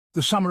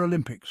The Summer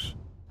Olympics,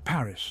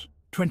 Paris,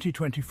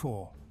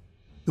 2024.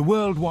 The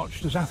world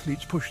watched as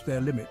athletes pushed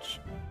their limits.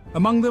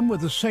 Among them were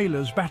the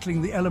sailors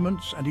battling the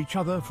elements and each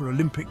other for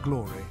Olympic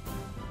glory.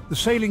 The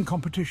sailing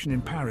competition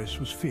in Paris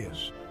was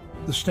fierce.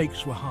 The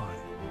stakes were high.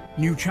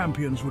 New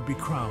champions would be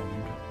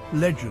crowned.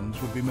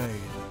 Legends would be made.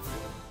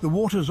 The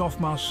waters off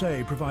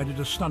Marseille provided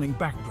a stunning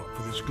backdrop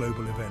for this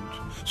global event.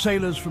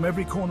 Sailors from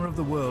every corner of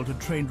the world had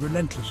trained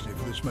relentlessly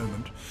for this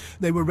moment.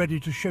 They were ready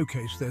to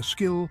showcase their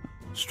skill,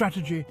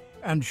 strategy,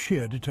 and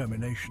sheer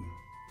determination.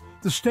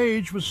 The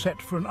stage was set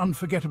for an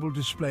unforgettable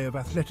display of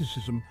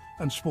athleticism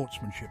and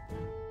sportsmanship.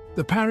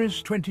 The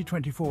Paris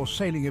 2024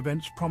 sailing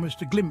events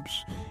promised a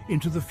glimpse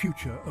into the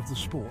future of the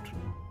sport.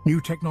 New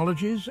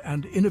technologies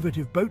and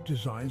innovative boat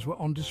designs were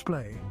on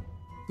display.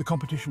 The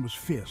competition was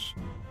fierce,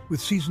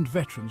 with seasoned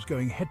veterans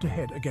going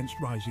head-to-head against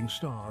rising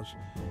stars.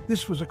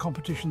 This was a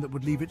competition that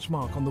would leave its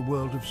mark on the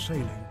world of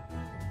sailing.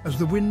 As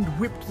the wind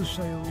whipped the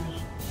sails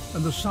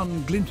and the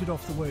sun glinted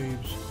off the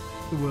waves,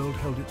 the world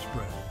held its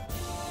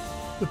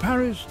breath. The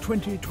Paris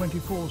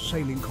 2024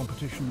 sailing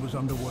competition was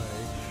underway,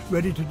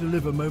 ready to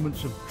deliver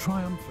moments of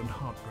triumph and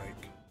heartbreak.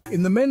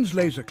 In the men's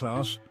laser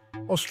class,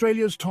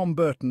 Australia's Tom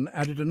Burton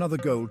added another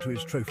gold to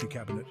his trophy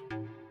cabinet.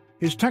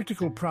 His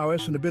tactical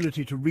prowess and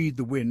ability to read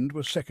the wind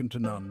were second to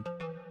none.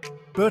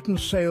 Burton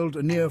sailed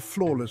a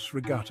near-flawless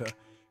regatta,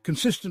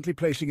 consistently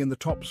placing in the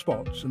top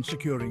spots and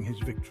securing his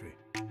victory.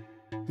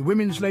 The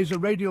women's laser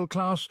radial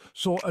class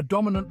saw a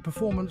dominant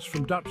performance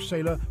from Dutch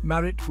sailor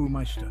Marit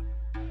Boemeister.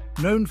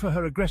 Known for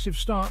her aggressive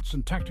starts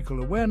and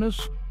tactical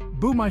awareness,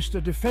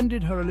 Boemeister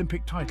defended her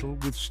Olympic title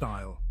with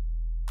style.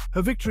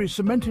 Her victory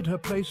cemented her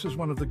place as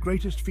one of the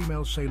greatest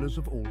female sailors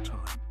of all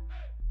time.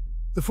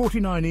 The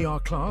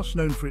 49ER class,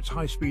 known for its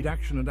high-speed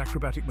action and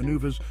acrobatic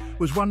maneuvers,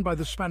 was won by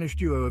the Spanish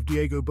duo of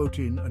Diego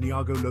Botín and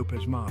Iago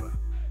López Mara.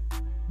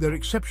 Their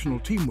exceptional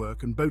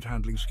teamwork and boat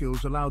handling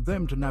skills allowed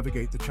them to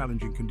navigate the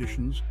challenging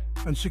conditions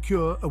and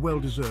secure a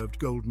well-deserved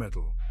gold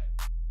medal.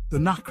 The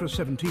Nacra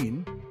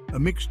 17, a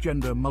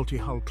mixed-gender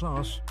multi-hull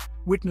class,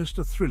 witnessed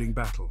a thrilling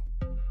battle.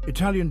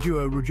 Italian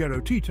duo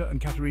Ruggero Tita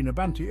and Caterina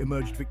Banti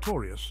emerged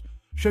victorious,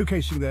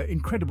 showcasing their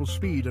incredible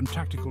speed and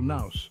tactical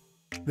nous.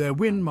 Their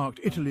win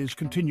marked Italy's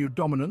continued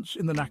dominance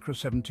in the Nacra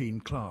 17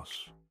 class.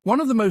 One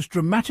of the most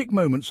dramatic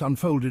moments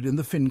unfolded in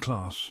the Finn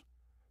class.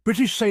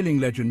 British sailing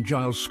legend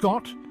Giles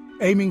Scott,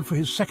 aiming for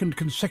his second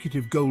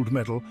consecutive gold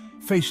medal,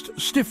 faced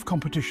stiff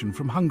competition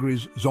from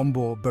Hungary's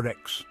Zsombor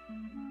Berecs.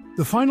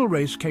 The final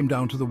race came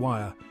down to the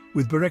wire,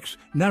 with Berecs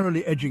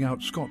narrowly edging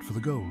out Scott for the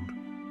gold.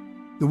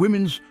 The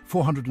women's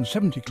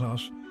 470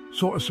 class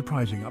saw a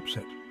surprising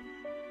upset.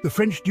 The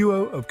French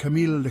duo of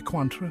Camille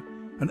Lecointre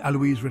and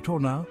Aloïse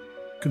Retournau,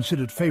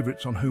 considered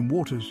favourites on home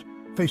waters,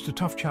 faced a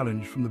tough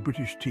challenge from the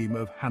British team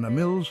of Hannah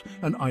Mills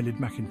and Eilidh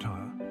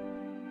McIntyre.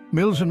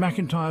 Mills and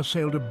McIntyre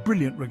sailed a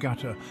brilliant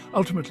regatta,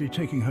 ultimately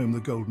taking home the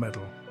gold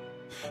medal.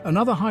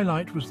 Another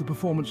highlight was the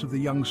performance of the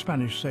young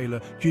Spanish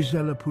sailor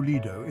Gisela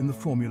Pulido in the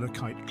Formula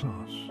Kite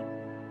class.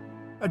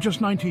 At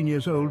just 19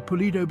 years old,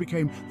 Pulido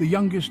became the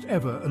youngest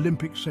ever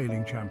Olympic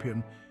sailing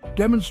champion,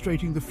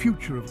 demonstrating the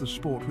future of the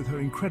sport with her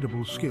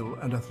incredible skill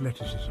and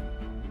athleticism.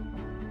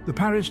 The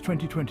Paris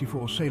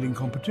 2024 sailing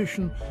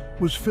competition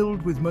was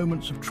filled with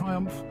moments of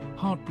triumph,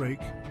 heartbreak,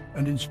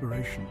 and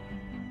inspiration.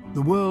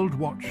 The world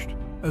watched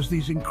as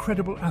these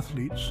incredible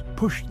athletes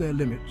pushed their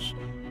limits,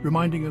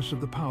 reminding us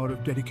of the power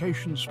of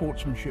dedication,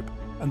 sportsmanship,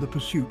 and the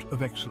pursuit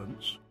of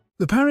excellence.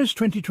 The Paris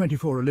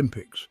 2024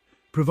 Olympics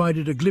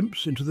provided a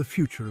glimpse into the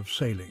future of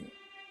sailing.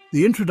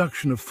 The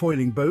introduction of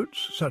foiling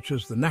boats, such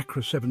as the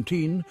Nacra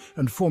 17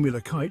 and Formula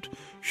Kite,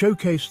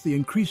 showcased the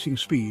increasing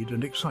speed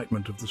and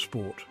excitement of the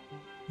sport.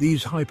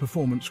 These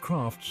high-performance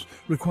crafts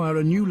require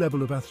a new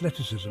level of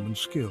athleticism and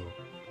skill.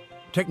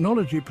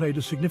 Technology played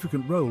a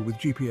significant role with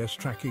GPS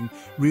tracking,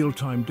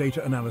 real-time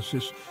data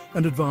analysis,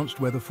 and advanced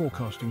weather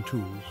forecasting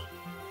tools.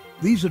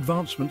 These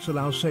advancements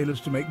allow sailors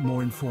to make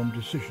more informed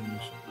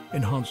decisions,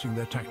 enhancing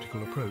their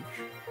tactical approach.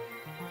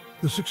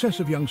 The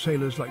success of young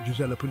sailors like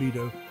Gisela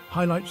Pulido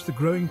highlights the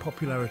growing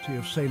popularity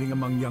of sailing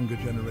among younger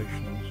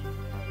generations.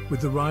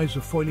 With the rise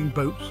of foiling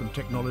boats and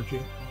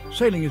technology,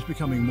 sailing is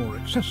becoming more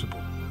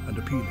accessible and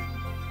appealing.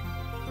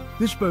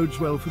 This bodes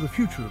well for the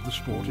future of the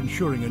sport,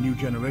 ensuring a new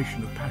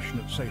generation of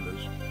passionate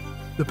sailors.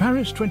 The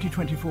Paris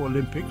 2024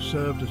 Olympics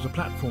served as a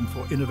platform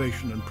for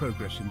innovation and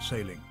progress in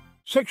sailing.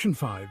 Section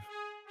 5.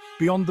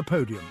 Beyond the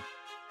Podium.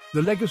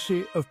 The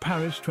Legacy of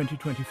Paris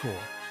 2024.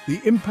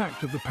 The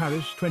impact of the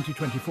Paris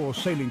 2024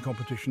 sailing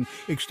competition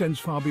extends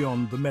far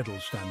beyond the medal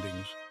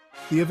standings.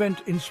 The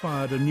event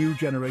inspired a new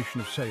generation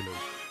of sailors,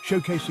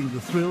 showcasing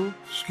the thrill,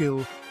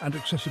 skill, and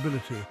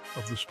accessibility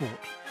of the sport.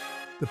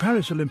 The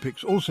Paris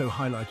Olympics also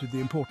highlighted the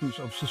importance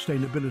of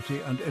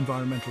sustainability and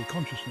environmental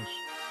consciousness.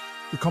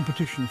 The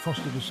competition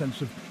fostered a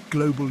sense of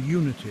global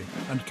unity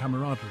and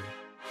camaraderie.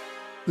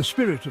 The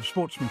spirit of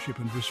sportsmanship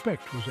and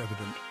respect was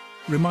evident,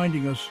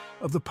 reminding us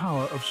of the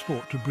power of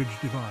sport to bridge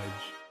divides.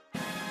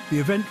 The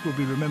event will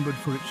be remembered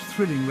for its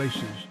thrilling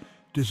races,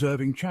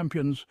 deserving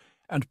champions,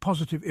 and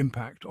positive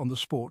impact on the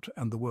sport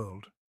and the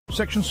world.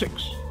 Section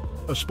 6.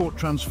 a sport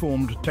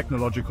transformed,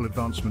 technological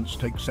advancements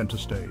take center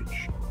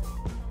stage.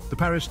 The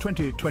Paris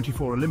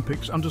 2024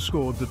 Olympics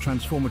underscored the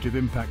transformative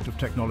impact of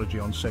technology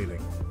on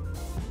sailing.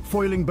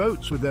 Foiling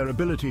boats with their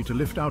ability to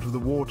lift out of the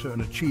water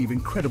and achieve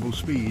incredible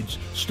speeds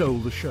stole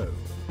the show.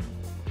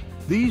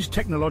 These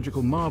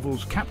technological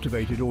marvels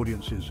captivated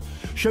audiences,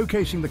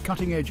 showcasing the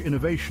cutting-edge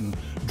innovation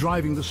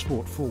driving the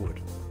sport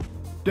forward.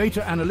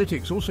 Data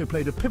analytics also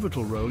played a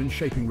pivotal role in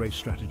shaping race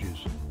strategies.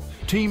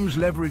 Teams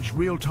leveraged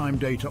real-time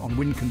data on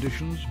wind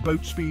conditions,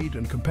 boat speed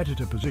and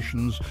competitor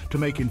positions to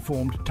make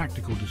informed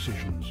tactical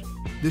decisions.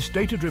 This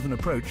data-driven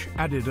approach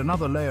added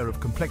another layer of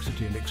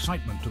complexity and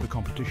excitement to the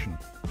competition.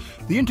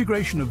 The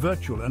integration of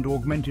virtual and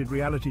augmented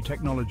reality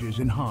technologies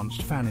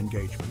enhanced fan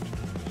engagement.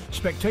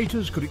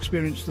 Spectators could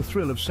experience the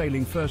thrill of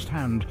sailing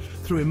firsthand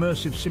through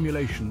immersive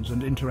simulations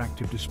and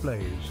interactive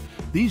displays.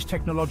 These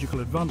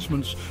technological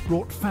advancements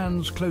brought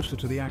fans closer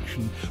to the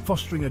action,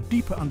 fostering a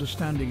deeper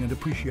understanding and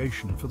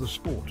appreciation for the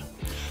sport.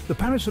 The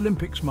Paris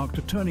Olympics marked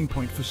a turning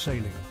point for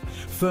sailing,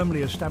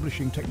 firmly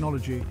establishing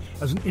technology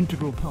as an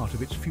integral part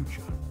of its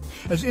future.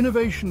 As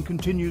innovation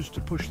continues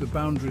to push the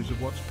boundaries of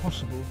what's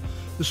possible,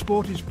 the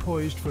sport is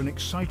poised for an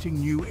exciting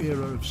new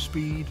era of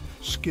speed,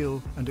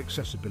 skill and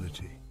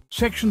accessibility.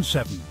 Section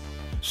 7.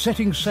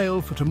 Setting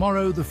sail for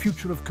tomorrow, the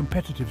future of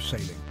competitive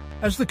sailing.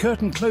 As the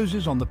curtain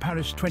closes on the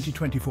Paris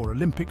 2024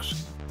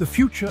 Olympics, the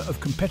future of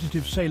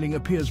competitive sailing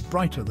appears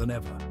brighter than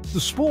ever.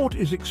 The sport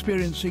is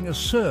experiencing a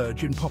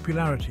surge in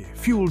popularity,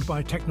 fueled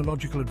by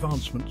technological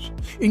advancements,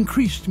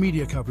 increased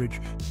media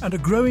coverage, and a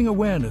growing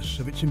awareness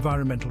of its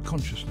environmental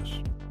consciousness.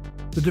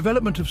 The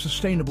development of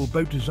sustainable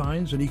boat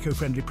designs and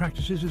eco-friendly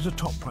practices is a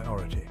top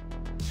priority.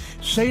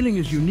 Sailing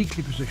is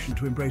uniquely positioned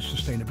to embrace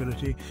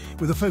sustainability,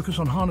 with a focus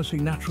on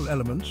harnessing natural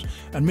elements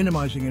and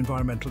minimizing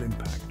environmental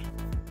impact.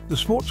 The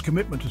sport's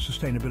commitment to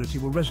sustainability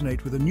will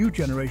resonate with a new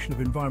generation of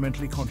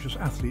environmentally conscious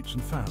athletes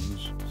and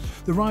fans.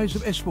 The rise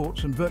of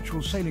esports and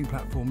virtual sailing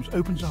platforms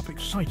opens up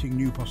exciting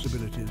new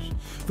possibilities.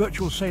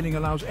 Virtual sailing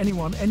allows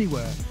anyone,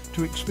 anywhere,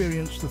 to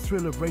experience the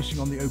thrill of racing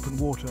on the open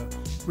water,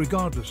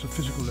 regardless of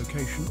physical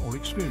location or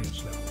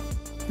experience level.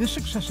 This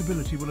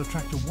accessibility will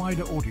attract a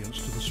wider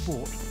audience to the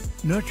sport,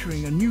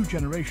 nurturing a new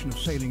generation of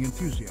sailing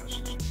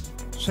enthusiasts.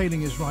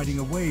 Sailing is riding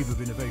a wave of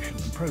innovation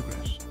and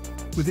progress.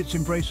 With its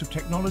embrace of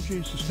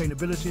technology,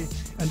 sustainability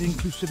and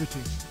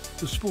inclusivity,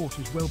 the sport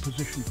is well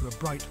positioned for a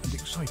bright and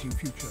exciting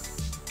future,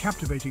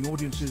 captivating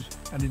audiences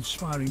and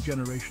inspiring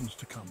generations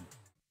to come.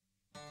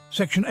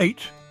 Section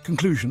 8.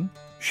 Conclusion.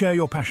 Share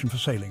your passion for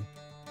sailing.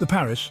 The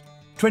Paris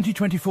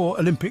 2024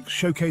 Olympics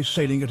showcased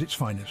sailing at its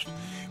finest.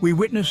 We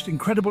witnessed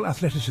incredible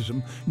athleticism,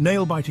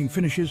 nail-biting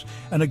finishes,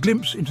 and a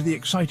glimpse into the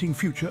exciting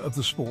future of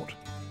the sport.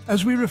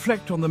 As we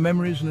reflect on the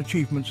memories and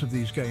achievements of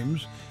these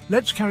games,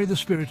 let's carry the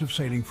spirit of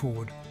sailing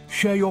forward.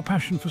 Share your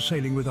passion for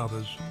sailing with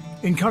others.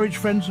 Encourage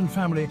friends and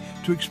family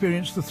to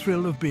experience the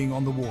thrill of being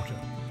on the water.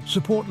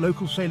 Support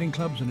local sailing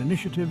clubs and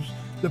initiatives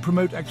that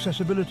promote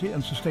accessibility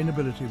and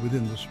sustainability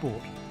within the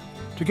sport.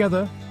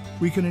 Together,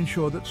 we can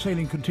ensure that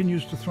sailing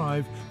continues to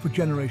thrive for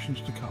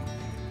generations to come.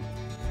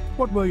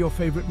 What were your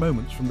favorite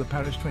moments from the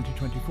Paris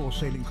 2024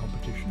 sailing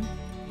competition?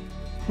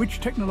 Which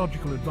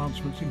technological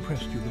advancements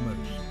impressed you the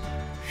most?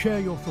 Share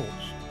your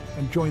thoughts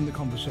and join the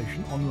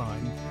conversation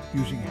online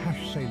using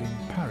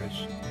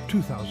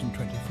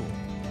 #SailingParis2024.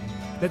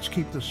 Let's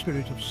keep the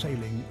spirit of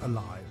sailing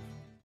alive.